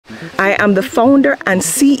I am the founder and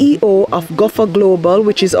CEO of GOFFAH Global,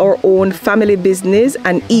 which is our own family business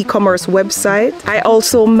and e-commerce website. I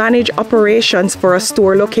also manage operations for a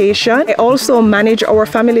store location. I also manage our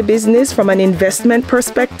family business from an investment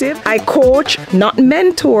perspective. I coach, not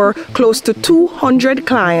mentor, close to 200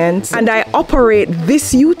 clients, and I operate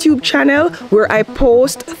this YouTube channel where I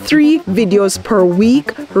post 3 videos per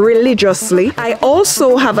week religiously. I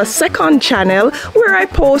also have a second channel where I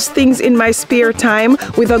post things in my spare time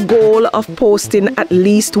with a goal of posting at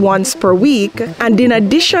least once per week. And in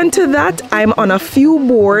addition to that, I'm on a few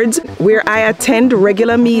boards where I attend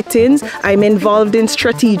regular meetings. I'm involved in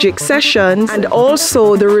strategic sessions and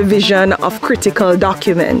also the revision of critical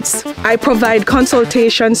documents. I provide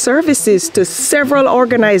consultation services to several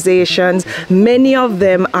organizations. Many of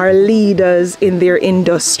them are leaders in their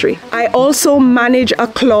industry. I also manage a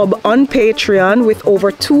club on Patreon with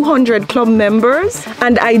over 200 club members,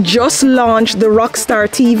 and I just launched the Rockstar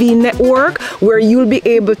TV network where you'll be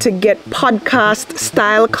able to get podcast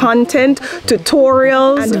style content,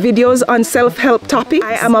 tutorials and videos on self-help topics.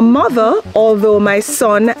 I am a mother, although my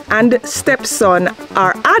son and stepson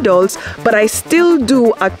are adults, but I still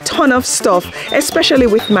do a ton of stuff, especially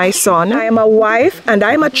with my son. I am a wife, and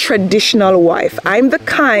I'm a traditional wife. I'm the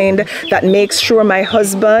kind that makes sure my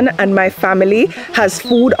husband and my family has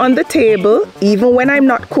food on the table, even when I'm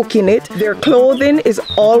not cooking it. Their clothing is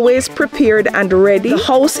always prepared and ready. The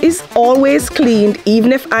house is always cleaned,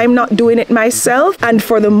 even if I'm not doing it myself. And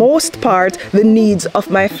for the most part, the needs of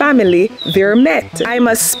my family, they're met. I'm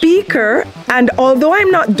a speaker, and although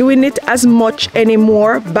I'm not doing it as much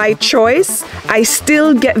anymore by choice, I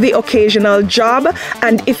still get the occasional job,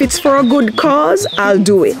 and if it's for a good cause, I'll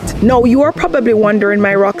do it. Now, you are probably wondering,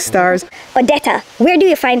 my rock stars, Odetta, where do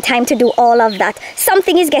you find time to do all of that?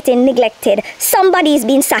 Something is getting neglected. Somebody's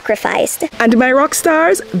being sacrificed. And my rock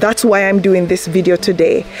stars, that's why I'm doing this video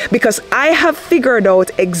today, because I have figured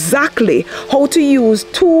out exactly how to use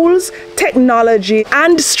tools, technology,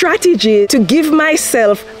 and strategy to give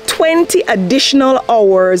myself 20 additional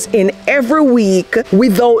hours in every week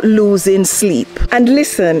without losing sleep. And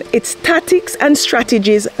listen, it's tactics and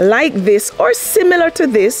strategies like this or similar to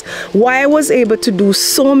this why I was able to do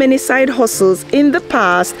so many side hustles in the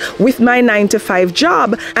past with my 9-to-5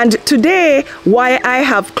 job, and today why I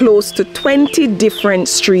have close to 20 different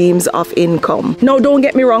streams of income. Now, don't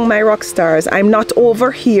get me wrong, my rock stars, I'm not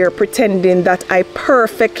over here pretending that I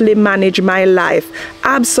perfectly manage my life.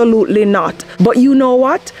 Absolutely not. But you know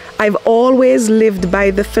what? I've always lived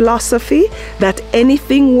by the philosophy that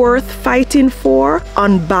anything worth fighting for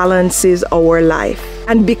unbalances our life.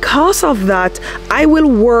 And because of that, I will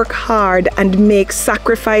work hard and make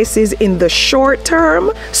sacrifices in the short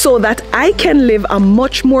term so that I can live a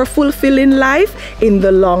much more fulfilling life in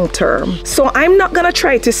the long term. So I'm not gonna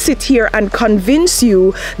try to sit here and convince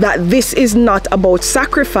you that this is not about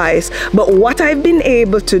sacrifice, but what I've been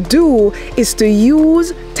able to do is to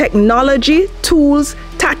use technology, tools,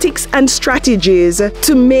 tactics, and strategies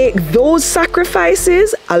to make those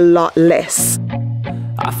sacrifices a lot less.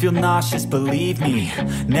 I feel nauseous, believe me.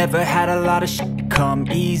 Never had a lot of shit come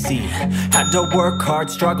easy. Had to work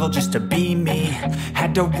hard, struggle just to be me.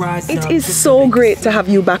 Had to rise up. It is so great to have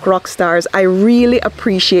you back, rock stars. I really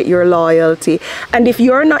appreciate your loyalty. And if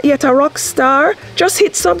you're not yet a rock star, just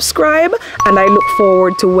hit subscribe, and I look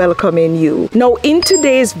forward to welcoming you. Now, in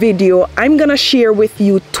today's video, I'm gonna share with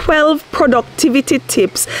you 12 productivity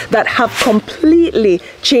tips that have completely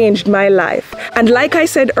changed my life. And like I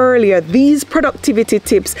said earlier, these productivity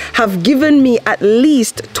tips have given me at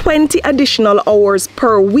least 20 additional hours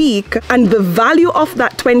per week, and the value of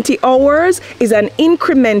that 20 hours is an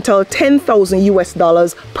incremental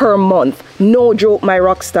 $10,000 per month. No joke, my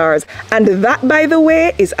rock stars. And that, by the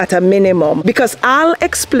way, is at a minimum, because I'll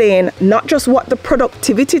explain not just what the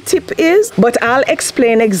productivity tip is, but I'll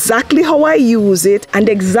explain exactly how I use it and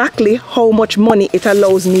exactly how much money it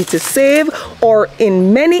allows me to save, or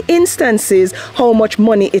in many instances, how much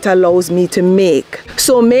money it allows me to make.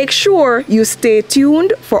 So make sure you stay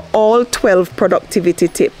tuned for all 12 productivity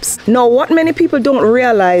tips. Now, what many people don't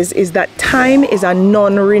realize is that time is a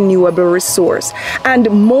non-renewable resource, and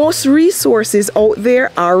most resources out there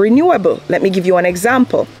are renewable. Let me give you an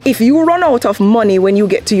example. If you run out of money when you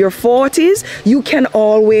get to your 40s, you can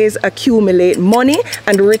always accumulate money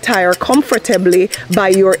and retire comfortably by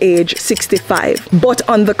your age 65. But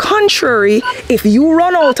on the contrary, if you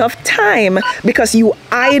run out of time because you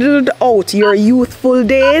idled out your youthful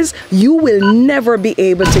days, you will never be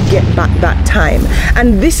able to get back that time.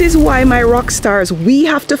 And this is why, my rock stars, we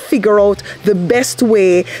have to figure out the best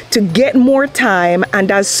way to get more time, and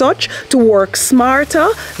as such, to work smarter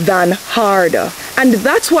than harder. And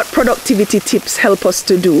that's what productivity tips help us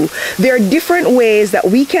to do. There are different ways that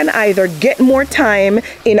we can either get more time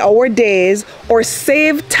in our days or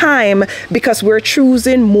save time because we're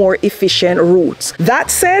choosing more efficient routes.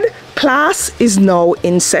 That said, class is now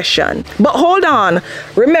in session. But hold on,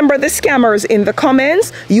 remember the scammers in the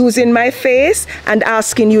comments using my face and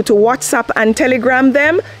asking you to WhatsApp and Telegram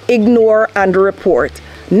them? Ignore and report.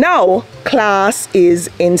 Now, class is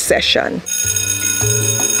in session.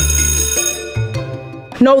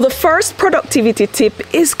 Now, the first productivity tip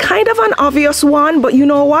is kind of an obvious one, but you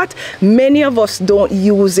know what? Many of us don't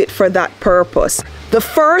use it for that purpose. The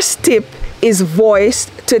first tip is voice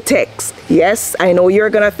to text. Yes, I know you're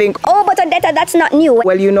gonna think, Oh, but Odetta, that's not new.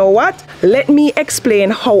 well, you know what? Let me explain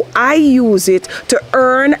how I use it to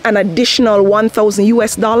earn an additional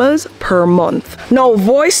 $1,000 per month. Now,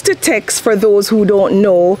 voice to text, for those who don't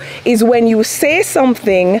know, is when you say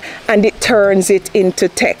something and it turns it into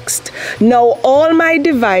text. Now, all my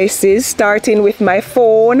devices, starting with my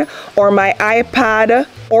phone or my iPad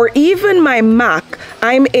or even my Mac,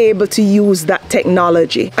 I'm able to use that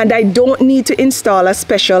technology. And I don't need to install a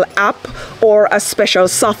special app or a special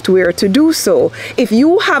software to do so. If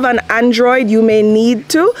you have an Android, you may need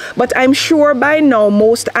to, but I'm sure by now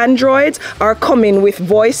most Androids are coming with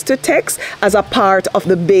voice to text as a part of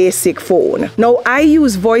the basic phone. Now, I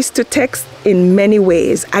use voice to text in many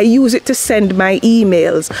ways. I use it to send my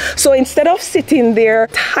emails. So instead of sitting there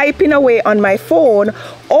typing away on my phone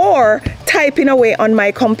or typing away on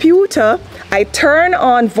my computer, I turn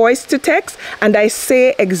on voice to text and I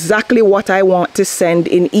say exactly what I want to send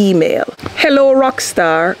in email. Hello,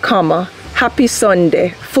 Rockstar, comma, happy Sunday,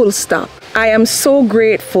 full stop. I am so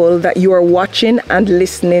grateful that you are watching and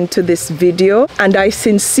listening to this video, and I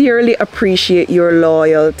sincerely appreciate your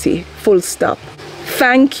loyalty, full stop.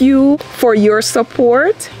 Thank you for your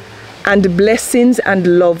support and blessings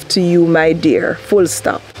and love to you, my dear, full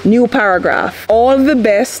stop. New paragraph. All the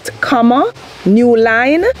best, comma, new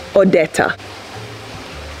line, Odetta.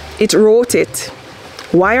 It wrote it.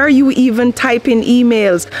 Why are you even typing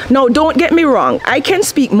emails? Now, don't get me wrong. I can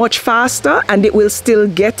speak much faster and it will still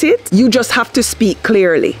get it. You just have to speak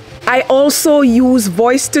clearly. I also use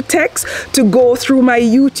voice to text to go through my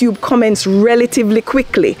YouTube comments relatively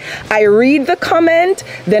quickly. I read the comment,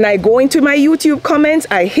 then I go into my YouTube comments,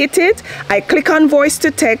 I hit it, I click on voice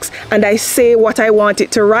to text, and I say what I want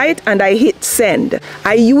it to write, and I hit send.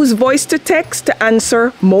 I use voice to text to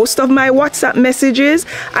answer most of my WhatsApp messages.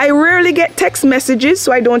 I rarely get text messages,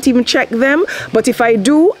 so I don't even check them, but if I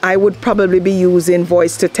do, I would probably be using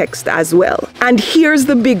voice to text as well. And here's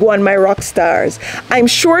the big one, my rock stars. I'm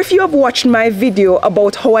sure if you have watched my video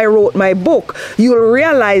about how I wrote my book, you'll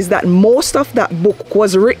realize that most of that book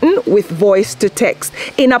was written with voice to text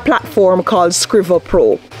in a platform called Scribble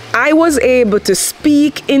Pro. I was able to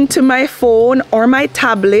speak into my phone or my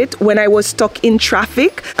tablet when I was stuck in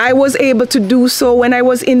traffic. I was able to do so when I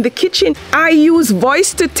was in the kitchen. I use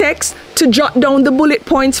voice to text to jot down the bullet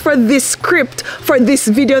points for this script, for this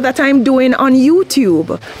video that I'm doing on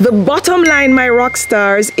YouTube. The bottom line, my rock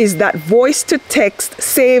stars, is that voice to text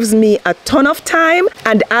saves me a ton of time,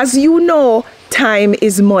 and as you know, time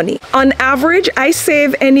is money. On average, I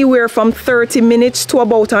save anywhere from 30 minutes to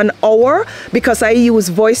about an hour because I use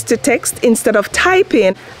voice to text instead of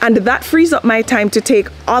typing, and that frees up my time to take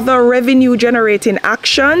other revenue generating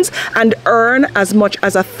actions and earn as much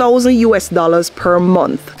as $1,000 per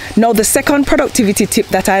month. Now, the second productivity tip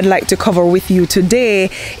that I'd like to cover with you today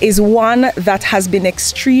is one that has been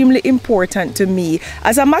extremely important to me.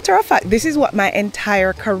 As a matter of fact, this is what my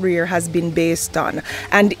entire career has been based on,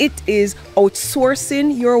 and it is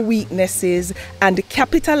outsourcing your weaknesses and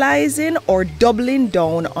capitalizing or doubling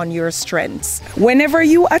down on your strengths. Whenever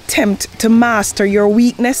you attempt to master your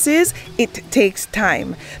weaknesses, it takes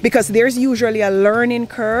time because there's usually a learning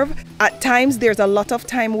curve. At times, there's a lot of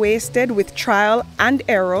time wasted with trial and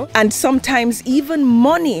error, and sometimes even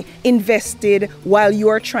money invested while you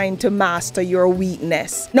are trying to master your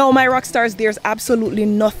weakness. Now, my rock stars, there's absolutely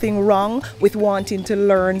nothing wrong with wanting to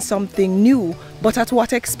learn something new, but at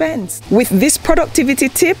what expense? With this productivity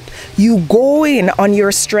tip, you go in on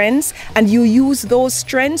your strengths and you use those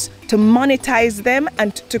strengths to monetize them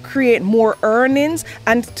and to create more earnings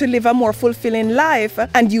and to live a more fulfilling life.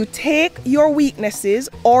 And you take your weaknesses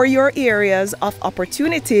or your areas of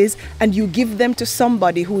opportunities and you give them to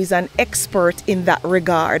somebody who is an expert in that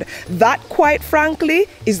regard. That, quite frankly,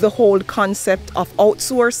 is the whole concept of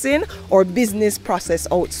outsourcing or business process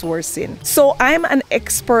outsourcing. So I'm an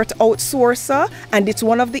expert outsourcer, and it's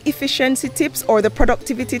one of the efficiency tips or the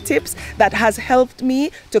productivity tips that has helped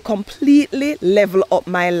me to completely level up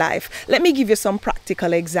my life. life. Let me give you some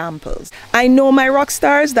practical examples. I know, my rock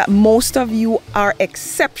stars, that most of you are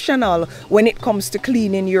exceptional when it comes to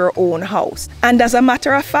cleaning your own house. And as a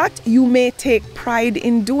matter of fact, you may take pride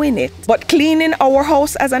in doing it. But cleaning our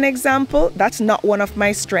house, as an example, that's not one of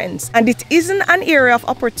my strengths. And it isn't an area of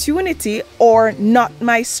opportunity or not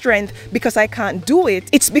my strength because I can't do it.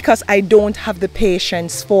 It's because I don't have the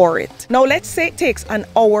patience for it. Now, let's say it takes an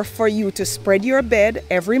hour for you to spread your bed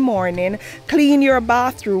every morning, clean your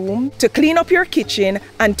bathroom, to clean up your kitchen,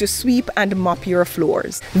 and to sweep and mop your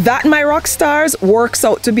floors. That, my rock stars, works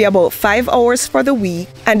out to be about 5 hours for the week.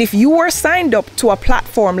 And if you were signed up to a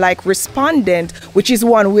platform like Respondent, which is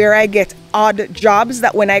one where I get odd jobs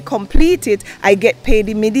that when I complete it, I get paid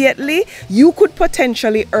immediately, you could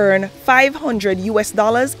potentially earn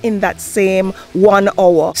 $500 in that same 1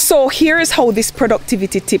 hour. So here's how this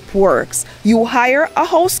productivity tip works. You hire a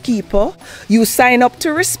housekeeper, you sign up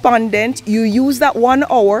to Respondent, you use that 1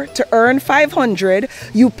 hour to earn $500,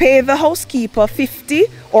 you pay the housekeeper $50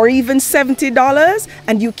 or even $70,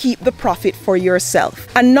 and you keep the profit for yourself.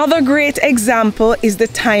 Another great example is the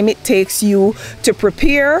time it takes you to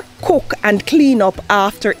prepare, cook, and clean up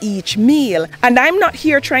after each meal. And I'm not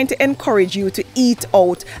here trying to encourage you to eat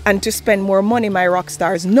out and to spend more money, my rock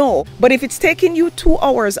stars. No. But if it's taking you 2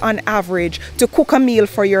 hours on average to cook a meal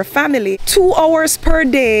for your family, 2 hours per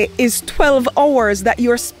day is 12 hours that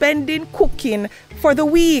you're spending cooking for the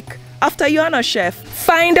week. After you're a chef,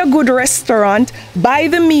 find a good restaurant, buy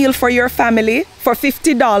the meal for your family for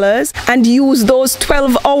 $50, and use those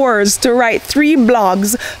 12 hours to write 3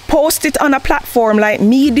 blogs, post it on a platform like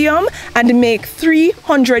Medium, and make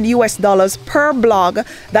 $300 per blog.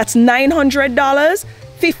 That's $900,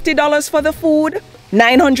 $50 for the food,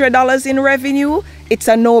 $900 in revenue. It's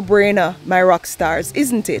a no-brainer, my rock stars,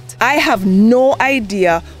 isn't it? I have no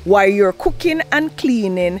idea why you're cooking and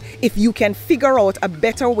cleaning if you can figure out a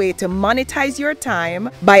better way to monetize your time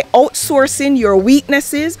by outsourcing your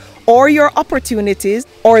weaknesses or your opportunities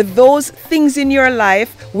or those things in your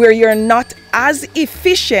life where you're not as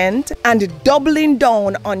efficient, and doubling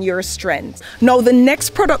down on your strengths. Now, the next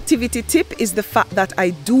productivity tip is the fact that I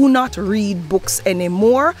do not read books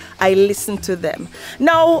anymore. I listen to them.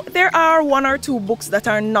 Now, there are 1 or 2 books that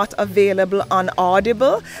are not available on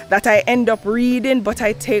Audible that I end up reading, but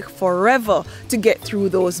I take forever to get through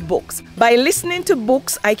those books. By listening to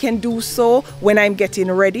books, I can do so when I'm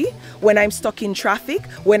getting ready, when I'm stuck in traffic,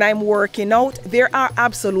 when I'm working out. There are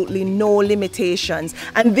absolutely no limitations.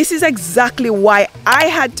 And this is exactly why I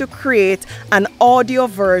had to create an audio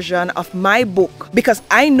version of my book, because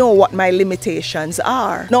I know what my limitations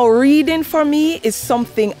are. Now, reading for me is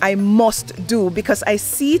something I must do because I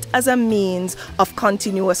see it as a means of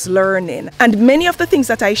continuous learning. And many of the things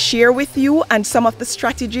that I share with you and some of the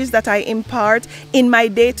strategies that I impart in my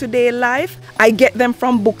day-to-day life, I get them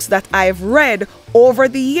from books that I've read over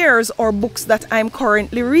the years or books that I'm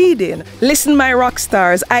currently reading. Listen, my rock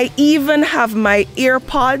stars, I even have my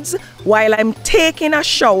earpods while I'm taking a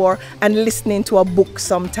shower and listening to a book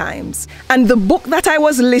sometimes. And the book that I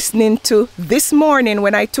was listening to this morning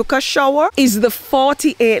when I took a shower is The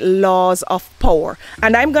 48 Laws of Power.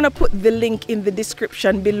 And I'm gonna put the link in the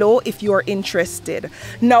description below if you're interested.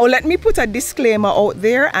 Now, let me put a disclaimer out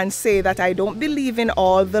there and say that I don't believe in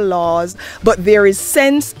all the laws, but there is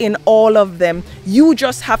sense in all of them. You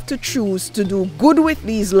just have to choose to do good with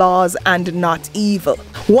these laws and not evil.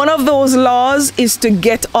 One of those laws is to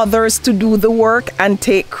get others to do the work and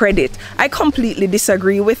take credit. I completely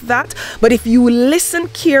disagree with that, but if you listen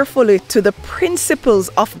carefully to the principles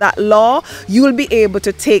of that law, you'll be able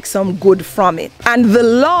to take some good from it. And the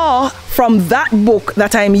law from that book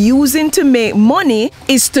that I'm using to make money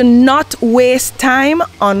is to not waste time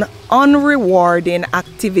on unrewarding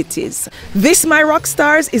activities. This, my rock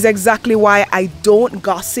stars, is exactly why I don't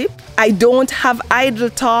gossip. I don't have idle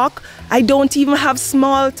talk. I don't even have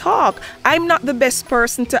small talk. I'm not the best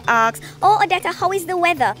person to ask, "Oh, Odetta, how is the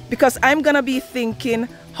weather?" because I'm gonna be thinking,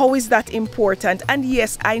 how is that important? And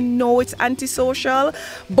yes, I know it's antisocial,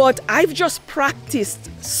 but I've just practiced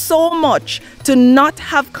so much to not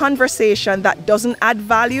have conversation that doesn't add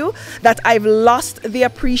value that I've lost the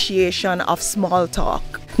appreciation of small talk.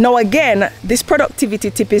 Now again, this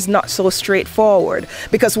productivity tip is not so straightforward,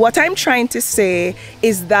 because what I'm trying to say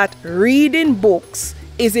is that reading books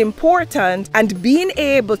is important, and being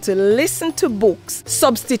able to listen to books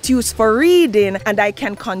substitutes for reading, and I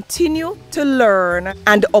can continue to learn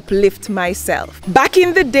and uplift myself. Back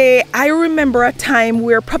in the day, I remember a time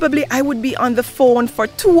where probably I would be on the phone for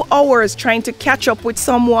 2 hours trying to catch up with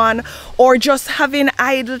someone or just having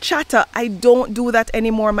idle chatter. I don't do that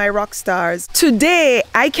anymore, my rock stars. Today,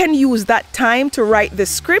 I can use that time to write the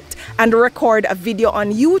script and record a video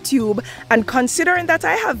on YouTube, and considering that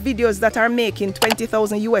I have videos that are making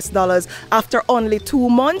 $20,000 after only 2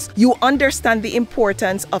 months, you understand the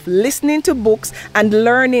importance of listening to books and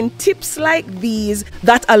learning tips like these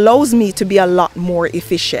that allows me to be a lot more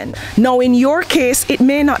efficient. Now, in your case, it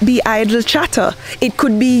may not be idle chatter. It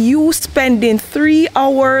could be you spending 3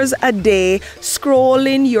 hours a day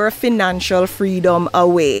scrolling your financial freedom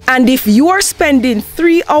away. And if you are spending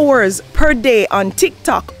 3 hours per day on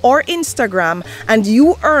TikTok or Instagram and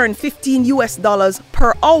you earn $15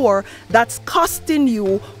 per hour, that's costing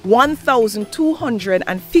you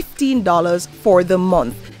 $1,215 for the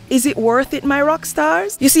month. Is it worth it, my rock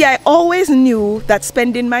stars? You see, I always knew that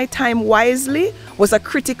spending my time wisely was a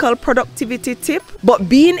critical productivity tip, but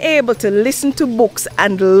being able to listen to books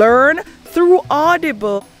and learn through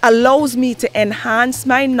Audible allows me to enhance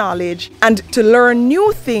my knowledge and to learn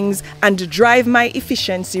new things and drive my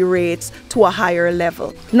efficiency rates to a higher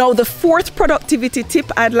level. Now, the fourth productivity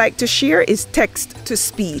tip I'd like to share is text to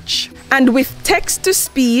speech. And with text to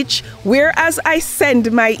speech, whereas I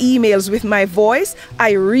send my emails with my voice,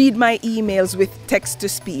 I read my emails with text to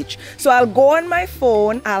speech. So I'll go on my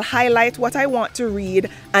phone, I'll highlight what I want to read,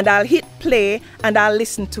 and I'll hit play and I'll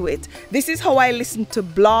listen to it. This is how I listen to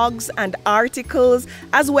blogs and articles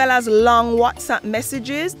as well as long WhatsApp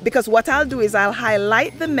messages, because what I'll do is I'll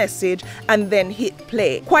highlight the message and then hit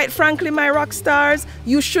play. Quite frankly, my rock stars,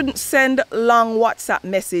 you shouldn't send long WhatsApp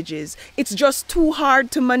messages. It's just too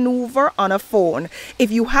hard to maneuver on a phone. If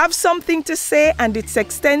you have something to say and it's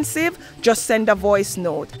extensive, just send a voice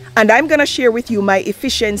note. And I'm gonna share with you my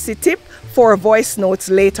efficiency tip for voice notes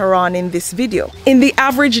later on in this video. In the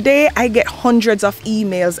average day, I get hundreds of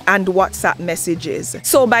emails and WhatsApp messages.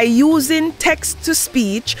 So by using text to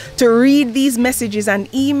speech to read these messages and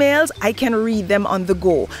emails, I can read them on the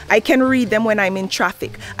go. I can read them when I'm in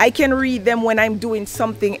traffic. I can read them when I'm doing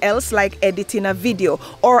something else like editing a video,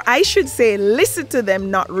 or I should say listen to them,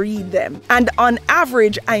 not read them. And on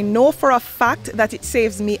average, I know for a fact that it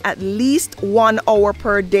saves me at least 1 hour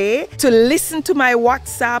per day to listen to my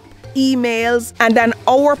WhatsApp emails, and an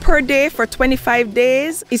hour per day for 25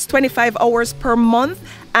 days is 25 hours per month.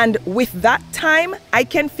 And with that time, I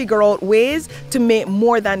can figure out ways to make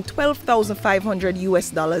more than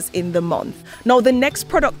 $12,500 in the month. Now, the next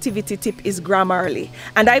productivity tip is Grammarly.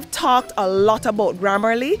 And I've talked a lot about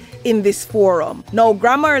Grammarly in this forum. Now,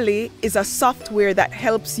 Grammarly is a software that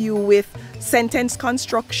helps you with sentence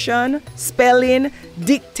construction, spelling,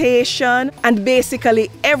 dictation, and basically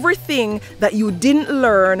everything that you didn't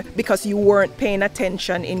learn because you weren't paying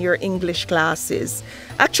attention in your English classes.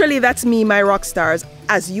 Actually, that's me, my rock stars.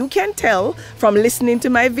 As you can tell from listening to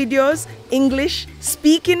my videos, English,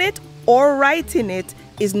 speaking it or writing it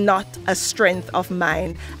is not a strength of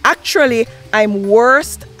mine. Actually, I'm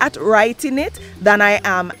worse at writing it than I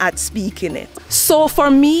am at speaking it. So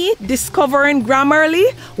for me, discovering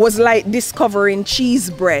Grammarly was like discovering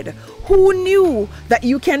cheese bread. Who knew that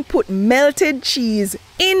you can put melted cheese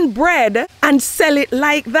in bread and sell it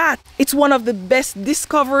like that? It's one of the best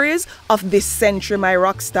discoveries of this century, my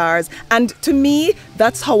rock stars. And to me,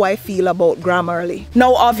 that's how I feel about Grammarly.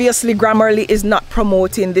 Now, obviously, Grammarly is not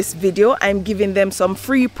promoting this video. I'm giving them some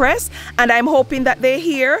free press, and I'm hoping that they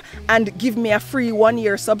hear and give me a free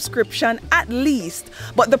 1-year subscription at least.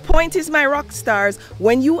 But the point is, my rock stars,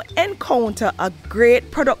 when you encounter a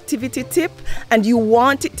great productivity tip and you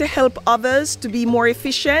want it to help others to be more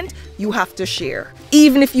efficient, you have to share,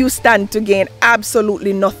 even if you stand to gain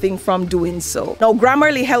absolutely nothing from doing so. Now,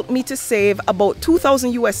 Grammarly helped me to save about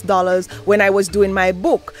 $2,000 when I was doing my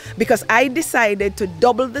book, because I decided to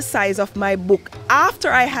double the size of my book after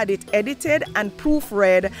I had it edited and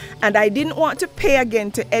proofread, and I didn't want to pay again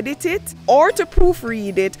to edit it or to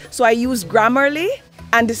proofread it, so I used Grammarly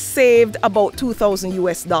and saved about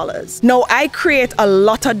 $2,000. Now, I create a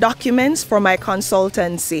lot of documents for my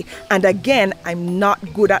consultancy, and again, I'm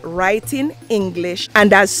not good at writing English,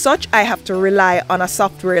 and as such, I have to rely on a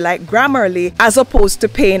software like Grammarly as opposed to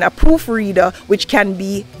paying a proofreader, which can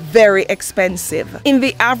be very expensive. In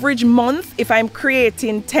the average month, if I'm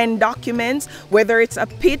creating 10 documents, whether it's a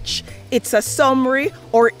pitch, it's a summary,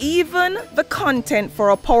 or even the content for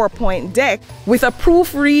a PowerPoint deck, with a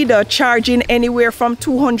proofreader charging anywhere from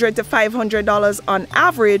 $200 to $500 on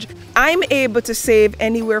average, I'm able to save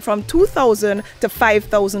anywhere from $2,000 to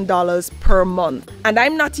 $5,000 per month. And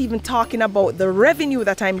I'm not even talking about the revenue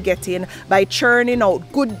that I'm getting by churning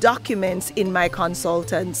out good documents in my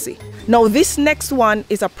consultancy. Now, this next one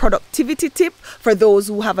is a productivity tip for those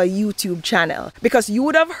who have a YouTube channel, because you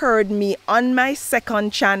would have heard me on my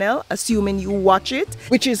second channel, assuming you watch it,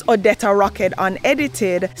 which is Odetta Rockhead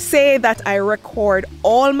Unedited, say that I record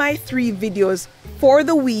all my 3 videos for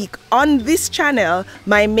the week on this channel,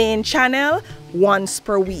 my main channel, once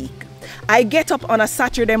per week. I get up on a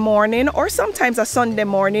Saturday morning or sometimes a Sunday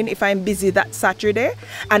morning if I'm busy that Saturday,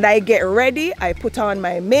 and I get ready. I put on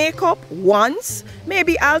my makeup once,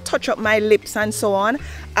 maybe I'll touch up my lips and so on.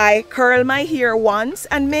 I curl my hair once,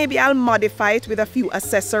 and maybe I'll modify it with a few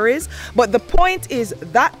accessories. But the point is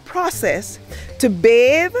that process to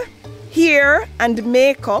bathe, hair and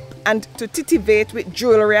makeup, and to titivate with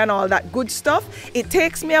jewelry and all that good stuff, it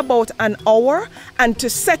takes me about an hour, and to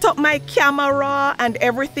set up my camera and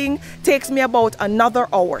everything takes me about another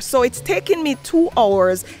hour. So it's taking me 2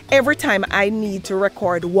 hours every time I need to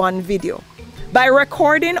record one video. By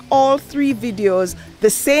recording all 3 videos the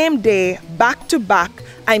same day, back to back,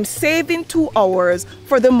 I'm saving 2 hours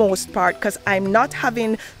for the most part, because I'm not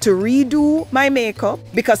having to redo my makeup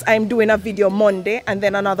because I'm doing a video Monday and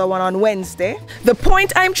then another one on Wednesday. The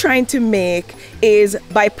point I'm trying to make is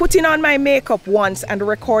by putting on my makeup once and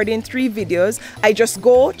recording 3 videos, I just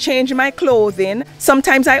go change my clothing.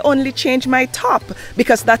 Sometimes I only change my top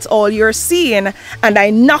because that's all you're seeing, and I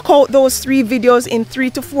knock out those 3 videos in 3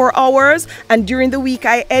 to 4 hours, and during the week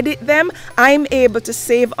I edit them. I'm able to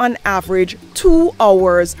save on average 2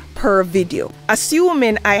 hours per video,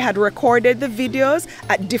 assuming I had recorded the videos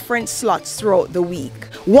at different slots throughout the week.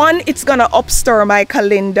 One, it's gonna upstir my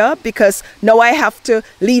calendar because now I have to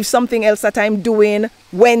leave something else that I'm doing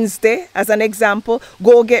Wednesday, as an example,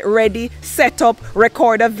 go get ready, set up,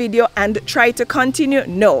 record a video, and try to continue.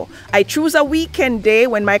 No, I choose a weekend day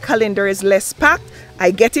when my calendar is less packed.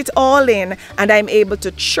 I get it all in, and I'm able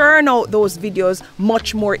to churn out those videos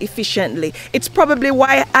much more efficiently. It's probably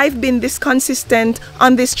why I've been this consistent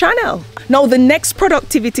on this channel. Now, the next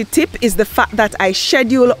productivity tip is the fact that I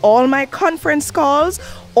schedule all my conference calls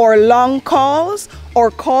or long calls or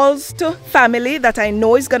calls to family that I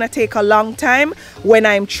know is gonna take a long time when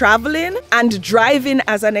I'm traveling and driving,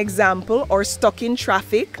 as an example, or stuck in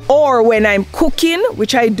traffic, or when I'm cooking,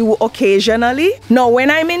 which I do occasionally. Now, when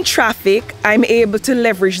I'm in traffic, I'm able to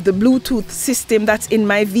leverage the Bluetooth system that's in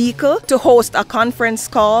my vehicle to host a conference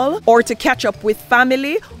call, or to catch up with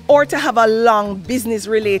family, or to have a long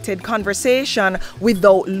business-related conversation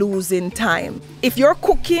without losing time. If you're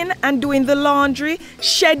cooking and doing the laundry,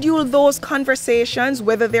 schedule those conversations,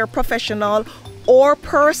 whether they're professional or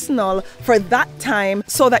personal, for that time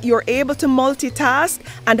so that you're able to multitask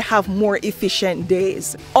and have more efficient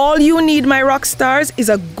days. All you need, my rock stars, is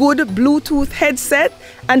a good Bluetooth headset,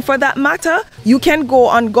 and for that matter, you can go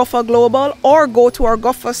on GOFFAH Global or go to our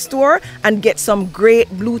GOFFAH store and get some great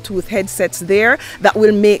Bluetooth headsets there that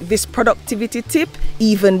will make this productivity tip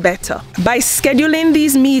even better. By scheduling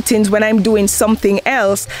these meetings when I'm doing something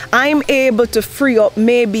else, I'm able to free up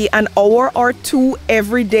maybe an hour or 2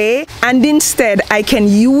 every day, and instead I can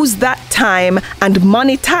use that time and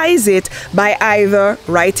monetize it by either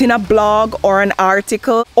writing a blog or an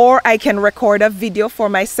article, or I can record a video for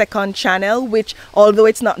my second channel, which, although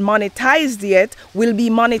it's not monetized yet, will be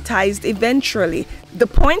monetized eventually. The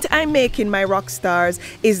point I'm making, my rock stars,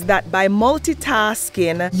 is that by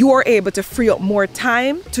multitasking, you are able to free up more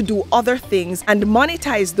time to do other things and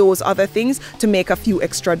monetize those other things to make a few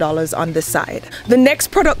extra dollars on the side. The next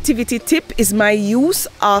productivity tip is my use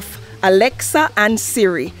of Alexa and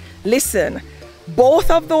Siri. Listen, both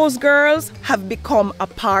of those girls have become a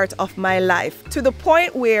part of my life, to the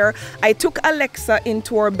point where I took Alexa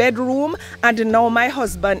into our bedroom, and now my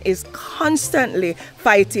husband is constantly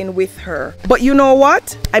fighting with her. But you know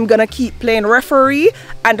what? I'm gonna keep playing referee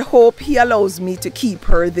and hope he allows me to keep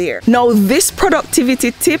her there. Now, this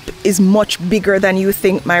productivity tip is much bigger than you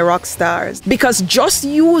think, my rock stars, because just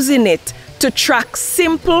using it to track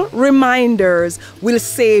simple reminders will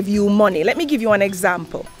save you money. Let me give you an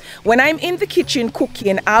example. When I'm in the kitchen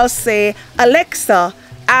cooking, I'll say, Alexa,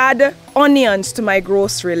 add onions to my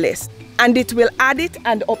grocery list. And it will add it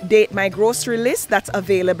and update my grocery list that's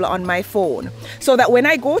available on my phone, so that when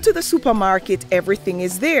I go to the supermarket, everything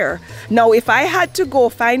is there. Now, if I had to go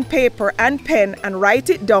find paper and pen and write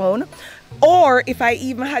it down, Or if I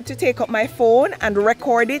even had to take up my phone and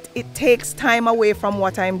record it, it takes time away from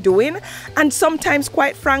what I'm doing. And sometimes,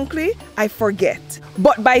 quite frankly, I forget.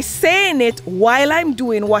 But by saying it while I'm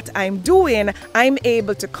doing what I'm doing, I'm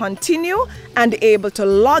able to continue and able to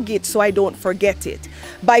log it so I don't forget it.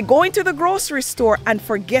 By going to the grocery store and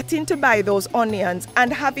forgetting to buy those onions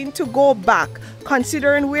and having to go back,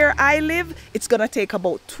 considering where I live, it's gonna take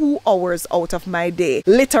about 2 hours out of my day,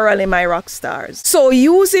 literally, my rock stars. So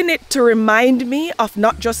using it to remind me of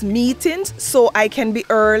not just meetings so I can be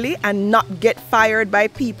early and not get fired by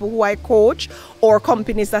people who I coach or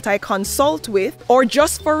companies that I consult with, or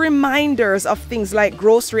just for reminders of things like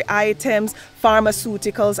grocery items,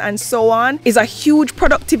 pharmaceuticals, and so on, is a huge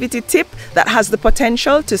productivity tip that has the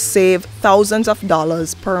potential to save thousands of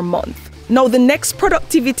dollars per month. Now, the next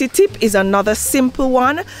productivity tip is another simple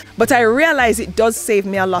one, but I realize it does save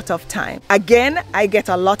me a lot of time. Again, I get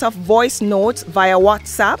a lot of voice notes via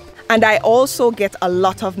WhatsApp, and I also get a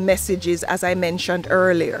lot of messages, as I mentioned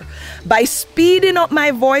earlier. By speeding up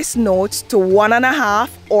my voice notes to 1.5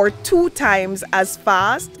 or 2 times as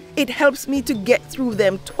fast, it helps me to get through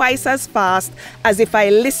them twice as fast as if I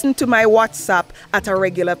listen to my WhatsApp at a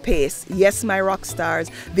regular pace. Yes, my rock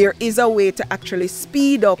stars, there is a way to actually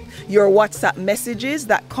speed up your WhatsApp messages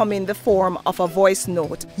that come in the form of a voice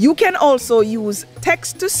note. You can also use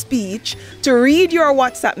text-to-speech to read your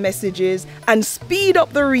WhatsApp messages and speed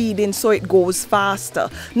up the reading so it goes faster.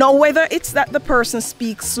 Now, whether it's that the person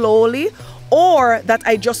speaks slowly or that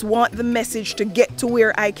I just want the message to get to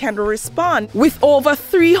where I can respond. With over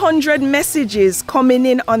 300 messages coming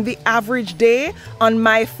in on the average day on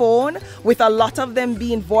my phone, with a lot of them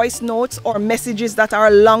being voice notes or messages that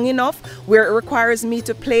are long enough where it requires me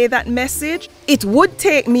to play that message, it would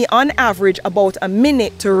take me on average about a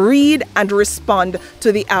minute to read and respond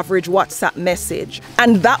to the average WhatsApp message.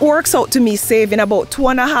 And that works out to me saving about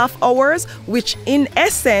 2.5 hours, which in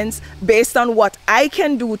essence, based on what I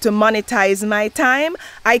can do to monetize my time,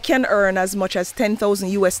 I can earn as much as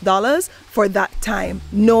 $10,000 for that time.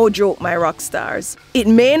 No joke, my rock stars. It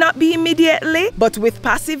may not be immediately, but with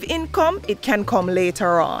passive income, it can come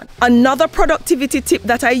later on. Another productivity tip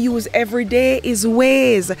that I use every day is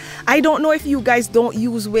Waze. I don't know if you guys don't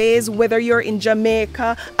use Waze, whether you're in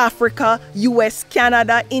Jamaica, Africa, US,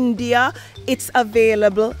 Canada, India. It's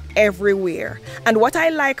available everywhere. And what I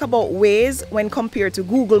like about Waze when compared to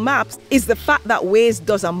Google Maps is the fact that Waze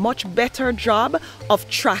does a much better job of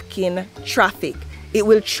tracking traffic. It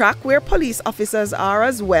will track where police officers are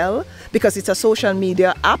as well, because it's a social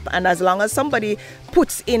media app, and as long as somebody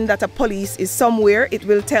puts in that a police is somewhere, it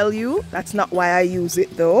will tell you. That's not why I use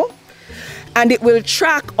it though. And it will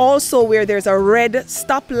track also where there's a red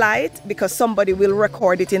stoplight, because somebody will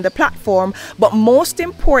record it in the platform. But most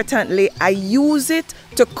importantly, I use it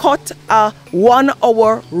to cut a 1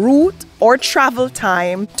 hour route or travel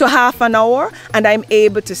time to half an hour, and I'm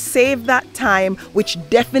able to save that time, which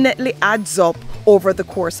definitely adds up over the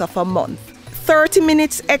course of a month. 30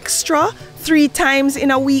 minutes extra 3 times in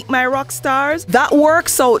a week, my rock stars, that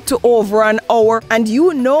works out to over an hour. And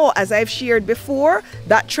you know, as I've shared before,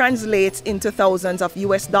 that translates into thousands of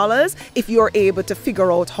US dollars if you're able to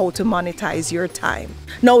figure out how to monetize your time.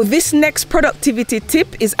 Now, this next productivity tip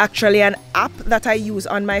is actually an app that I use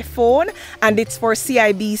on my phone, and it's for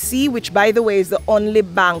CIBC, which by the way is the only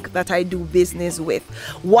bank that I do business with.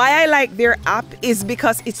 Why I like their app is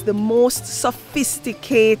because it's the most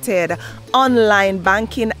sophisticated online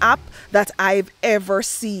banking app that I've ever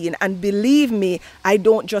seen. And believe me, I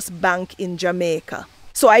don't just bank in Jamaica.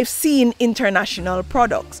 So I've seen international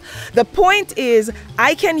products. The point is,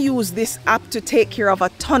 I can use this app to take care of a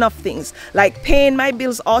ton of things, like paying my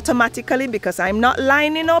bills automatically because I'm not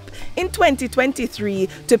lining up in 2023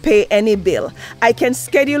 to pay any bill. I can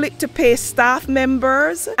schedule it to pay staff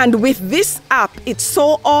members. And with this app, it's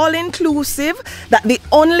so all-inclusive that the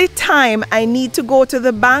only time I need to go to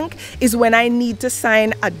the bank is when I need to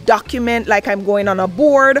sign a document, like I'm going on a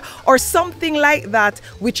board or something like that,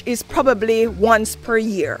 which is probably once per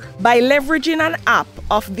year. By leveraging an app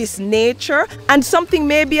of this nature, and something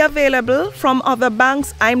may be available from other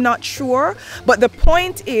banks, I'm not sure, but the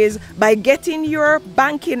point is, by getting your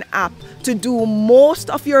banking app to do most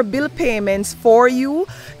of your bill payments for you,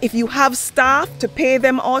 if you have staff to pay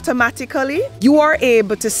them automatically, you are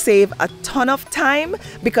able to save a ton of time,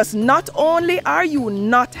 because not only are you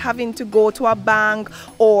not having to go to a bank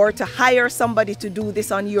or to hire somebody to do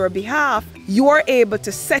this on your behalf, you are able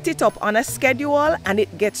to set it up on a schedule and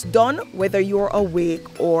it gets done whether you're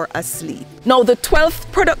awake or asleep. Now, the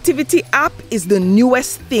 12th productivity app is the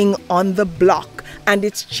newest thing on the block. and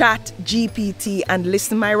it's Chat GPT. And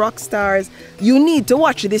listen, my rock stars, you need to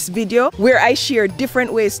watch this video where I share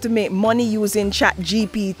different ways to make money using Chat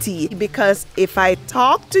GPT, because if I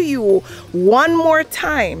talk to you one more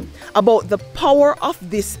time about the power of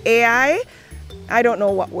this AI, I don't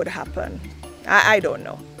know what would happen. I don't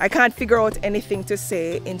know. I can't figure out anything to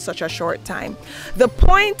say in such a short time. The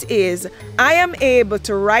point is, I am able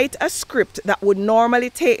to write a script that would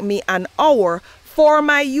normally take me an hour for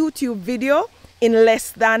my YouTube video in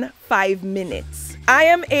less than 5 minutes. I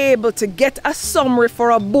am able to get a summary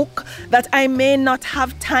for a book that I may not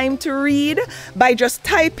have time to read by just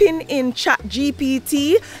typing in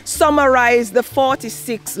ChatGPT, summarize the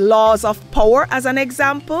 46 laws of power as an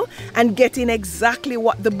example, and getting exactly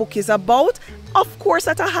what the book is about. Of course,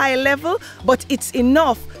 at a high level, but it's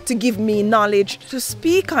enough to give me knowledge to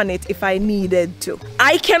speak on it if I needed to.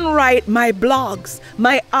 I can write my blogs,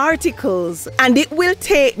 my articles, and it will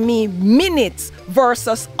take me minutes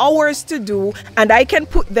versus hours to do, and I can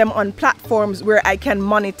put them on platforms where I can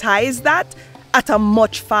monetize that at a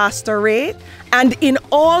much faster rate. And in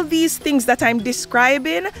all these things that I'm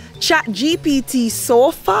describing, ChatGPT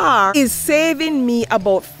so far is saving me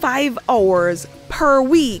about 5 hours per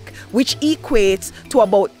week, which equates to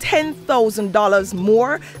about $10,000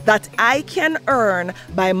 more that I can earn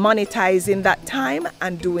by monetizing that time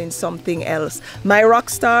and doing something else. My rock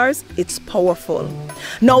stars, it's powerful.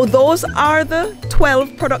 Now, those are the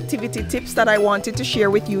 12 productivity tips that I wanted to share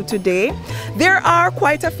with you today. There are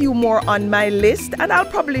quite a few more on my list, and I'll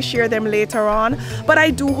probably share them later on, but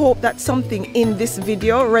I do hope that something in this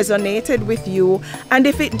video resonated with you. And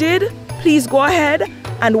if it did, please go ahead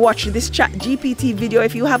and watch this ChatGPT video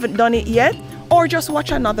if you haven't done it yet, or just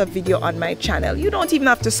watch another video on my channel. You don't even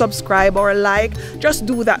have to subscribe or like, just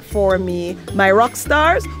do that for me, my rock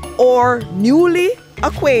stars, or newly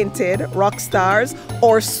acquainted rock stars,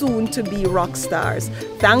 or soon to be rock stars.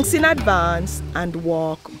 Thanks in advance, and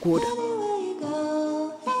walk good.